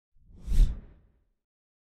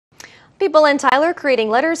People in Tyler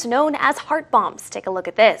creating letters known as heart bombs. Take a look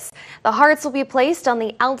at this. The hearts will be placed on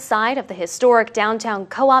the outside of the historic downtown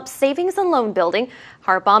Co-op Savings and Loan Building.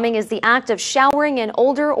 Heart bombing is the act of showering an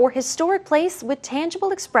older or historic place with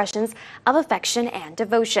tangible expressions of affection and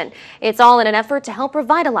devotion. It's all in an effort to help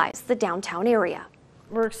revitalize the downtown area.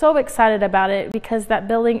 We're so excited about it because that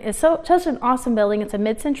building is such an awesome building. It's a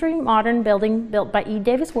mid-century modern building built by E.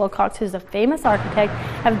 Davis Wilcox, who's a famous architect,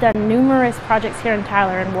 have done numerous projects here in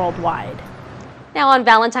Tyler and worldwide. Now on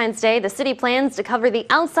Valentine's Day, the city plans to cover the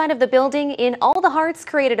outside of the building in all the hearts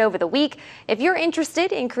created over the week. If you're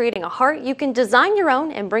interested in creating a heart, you can design your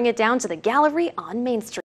own and bring it down to the gallery on Main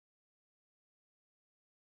Street.